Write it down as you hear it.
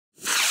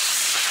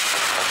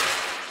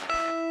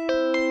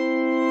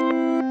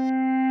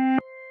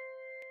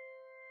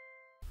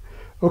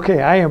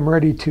Okay, I am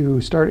ready to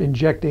start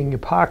injecting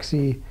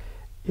epoxy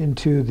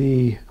into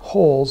the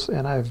holes,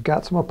 and I've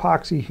got some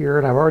epoxy here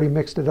and I've already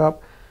mixed it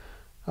up.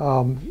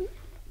 Mach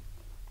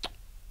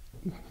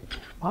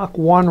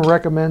 1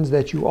 recommends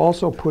that you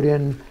also put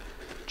in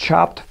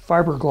chopped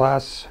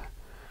fiberglass,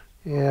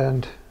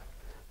 and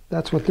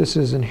that's what this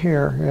is in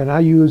here. And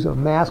I use a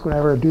mask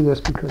whenever I do this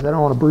because I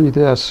don't want to breathe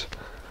this.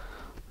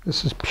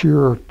 This is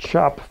pure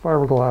chopped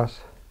fiberglass.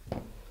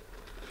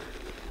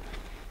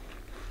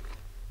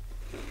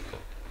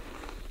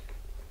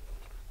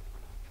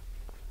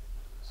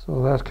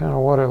 So that's kind of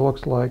what it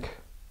looks like.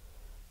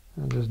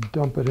 And just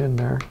dump it in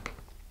there.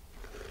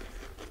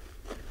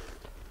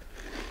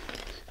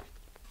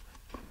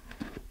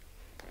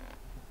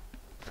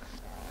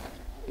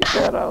 Get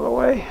that out of the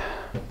way.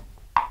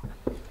 And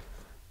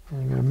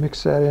I'm going to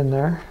mix that in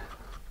there.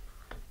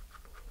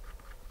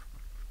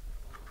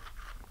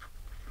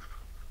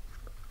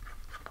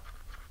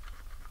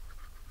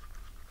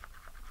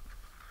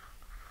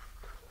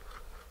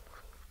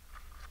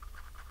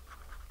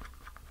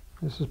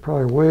 This is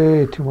probably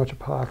way too much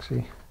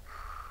epoxy.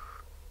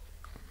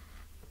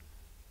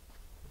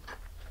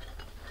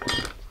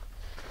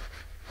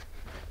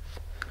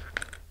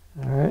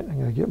 All right, I'm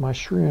going to get my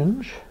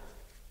syringe.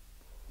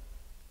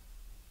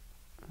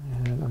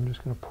 And I'm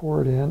just going to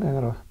pour it in. I'm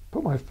going to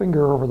put my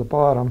finger over the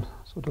bottom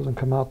so it doesn't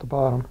come out the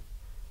bottom.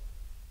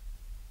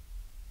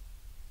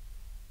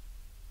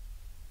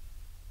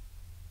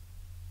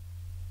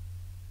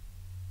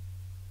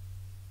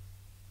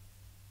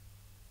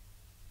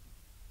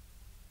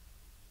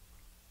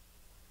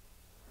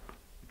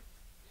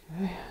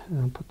 Okay,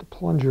 and I'll put the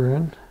plunger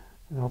in,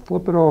 and I'll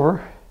flip it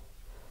over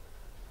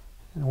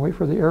and wait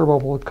for the air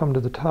bubble to come to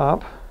the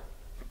top.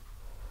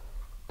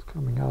 It's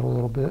coming out a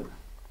little bit.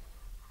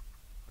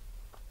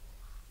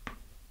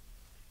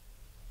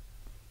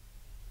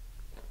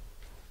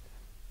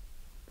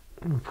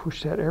 And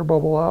push that air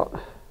bubble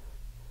out.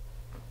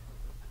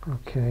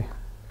 Okay,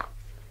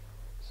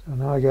 so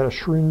now I got a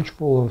syringe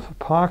full of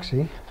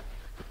epoxy,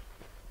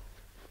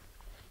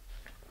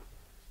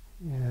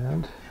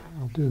 and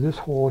I'll do this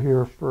hole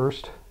here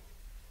first.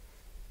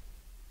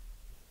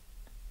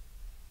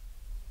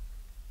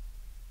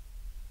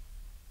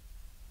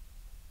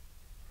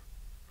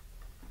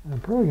 And I'm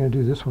probably going to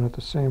do this one at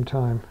the same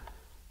time.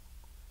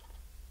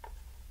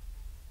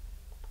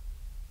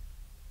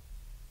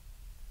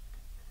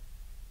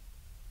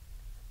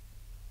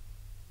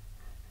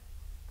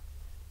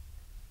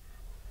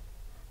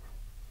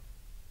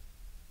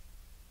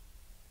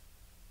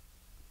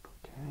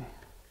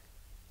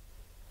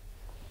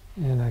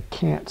 And I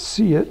can't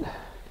see it,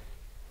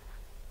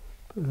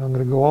 but I'm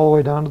going to go all the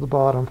way down to the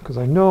bottom because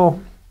I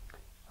know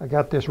I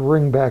got this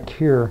ring back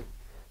here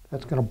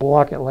that's going to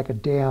block it like a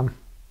dam.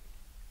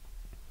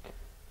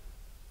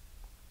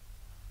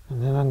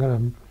 And then I'm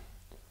going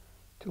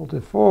to tilt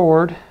it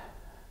forward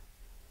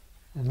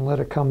and let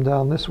it come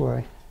down this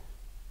way.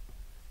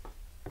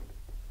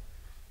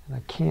 And I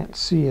can't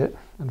see it,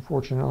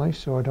 unfortunately,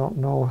 so I don't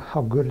know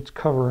how good it's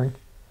covering.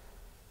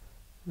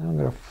 Now I'm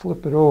going to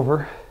flip it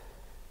over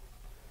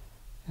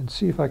and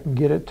see if I can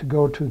get it to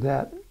go to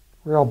that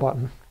rail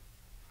button.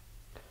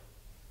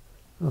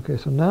 Okay,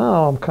 so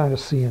now I'm kind of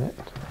seeing it.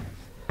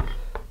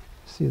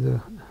 See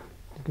you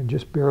can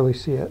just barely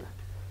see it.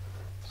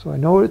 So I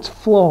know it's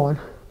flowing.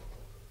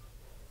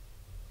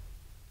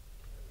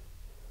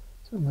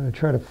 So I'm going to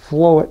try to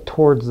flow it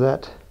towards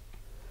that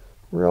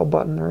rail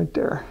button right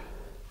there.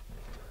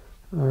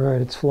 All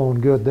right, it's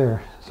flowing good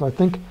there. So I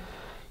think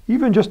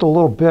even just a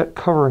little bit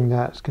covering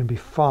that is going to be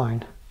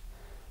fine.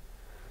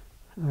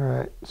 All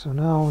right, so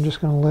now I'm just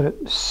going to let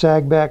it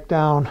sag back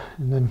down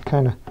and then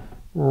kind of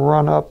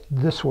run up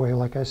this way.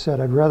 Like I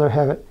said, I'd rather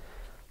have it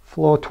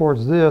flow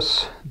towards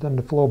this than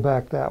to flow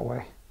back that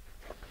way.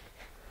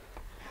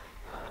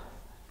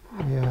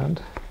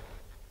 And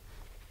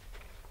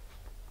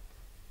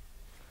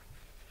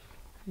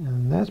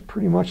that's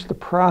pretty much the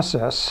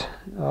process.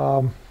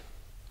 The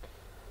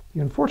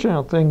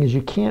unfortunate thing is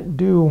you can't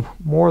do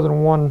more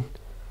than one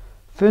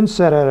fin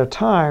set at a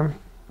time,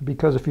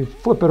 because if you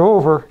flip it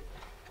over,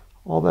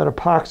 all that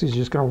epoxy is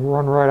just going to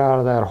run right out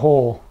of that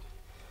hole.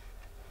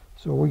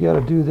 So we got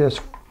to do this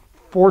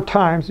 4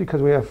 times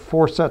because we have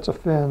 4 sets of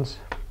fins.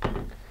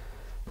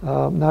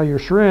 Now your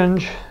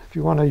syringe, if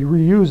you want to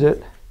reuse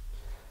it,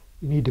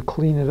 you need to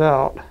clean it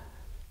out.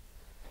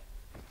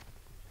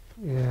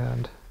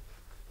 And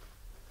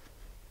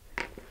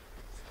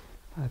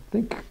I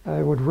think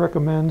I would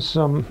recommend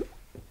some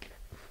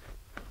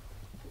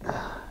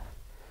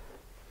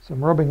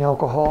rubbing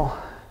alcohol.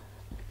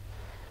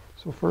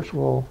 So first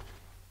we'll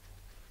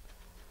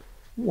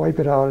wipe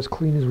it out as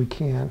clean as we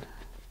can.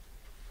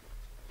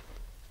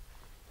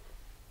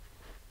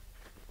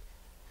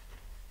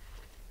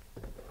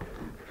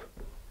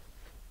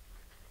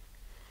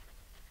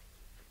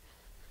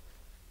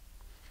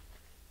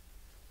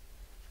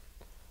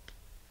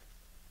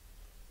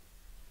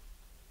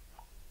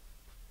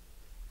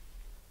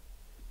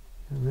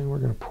 And then we're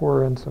going to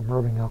pour in some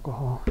rubbing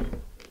alcohol.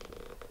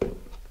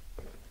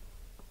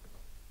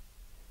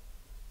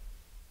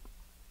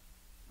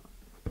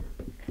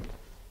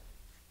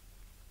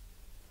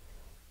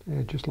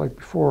 just like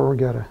before, we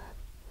gotta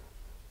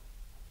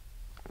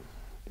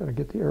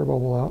get the air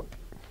bubble out.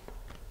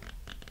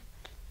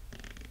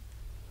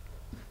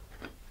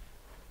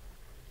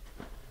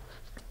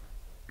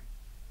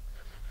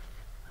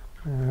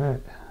 All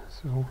right,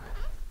 so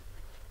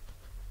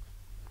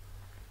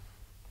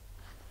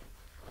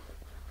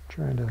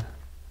trying to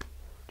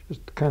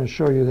just kind of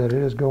show you that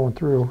it is going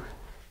through.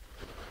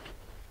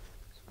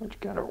 So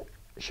just kind of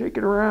shake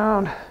it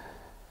around.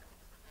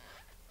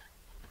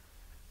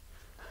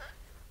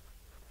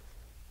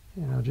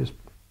 And I'll just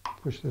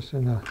push this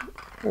in the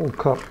old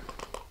cup.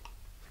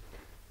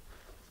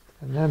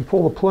 And then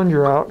pull the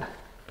plunger out,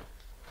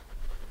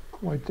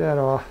 wipe that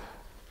off,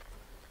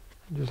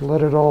 and just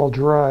let it all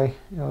dry.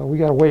 We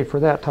got to wait for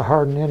that to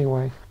harden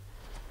anyway.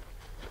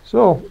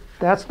 So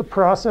that's the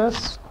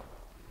process.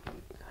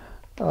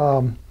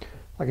 Like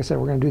I said,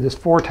 we're going to do this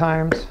 4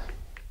 times.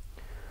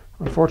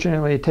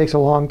 Unfortunately, it takes a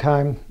long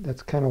time.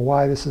 That's kind of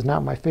why this is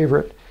not my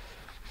favorite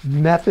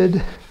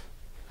method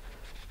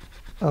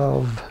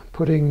of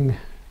putting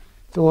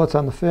fillets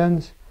on the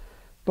fins,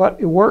 but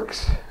it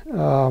works.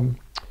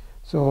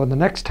 So the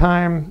next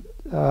time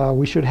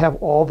we should have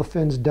all the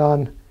fins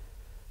done,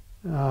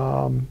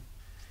 and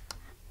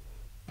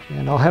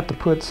I'll have to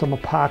put some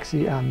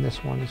epoxy on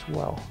this one as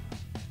well.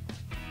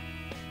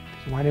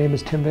 So my name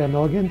is Tim Van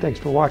Milligan. Thanks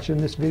for watching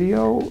this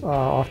video.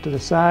 Off to the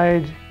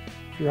side,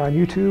 if you're on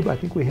YouTube, I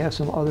think we have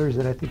some others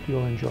that I think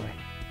you'll enjoy.